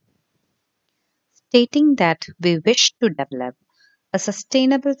stating that we wish to develop a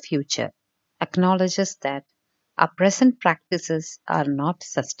sustainable future acknowledges that our present practices are not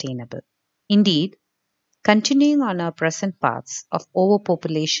sustainable. Indeed, continuing on our present paths of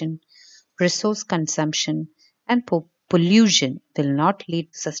overpopulation, resource consumption, and pollution will not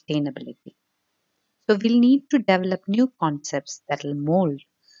lead to sustainability. So, we'll need to develop new concepts that will mold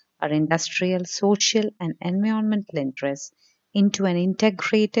our industrial, social, and environmental interests into an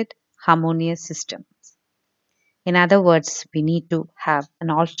integrated, harmonious system. In other words, we need to have an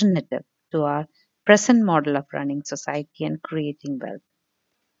alternative to our present model of running society and creating wealth.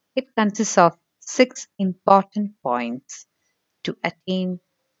 It consists of six important points to attain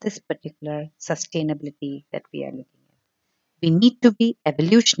this particular sustainability that we are looking at. We need to be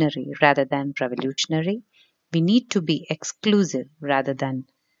evolutionary rather than revolutionary. We need to be inclusive rather than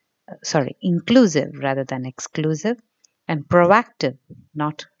exclusive, and proactive,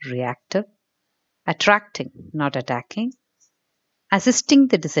 not reactive, attracting, not attacking, assisting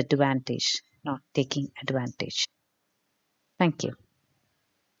the disadvantaged, not taking advantage. Thank you.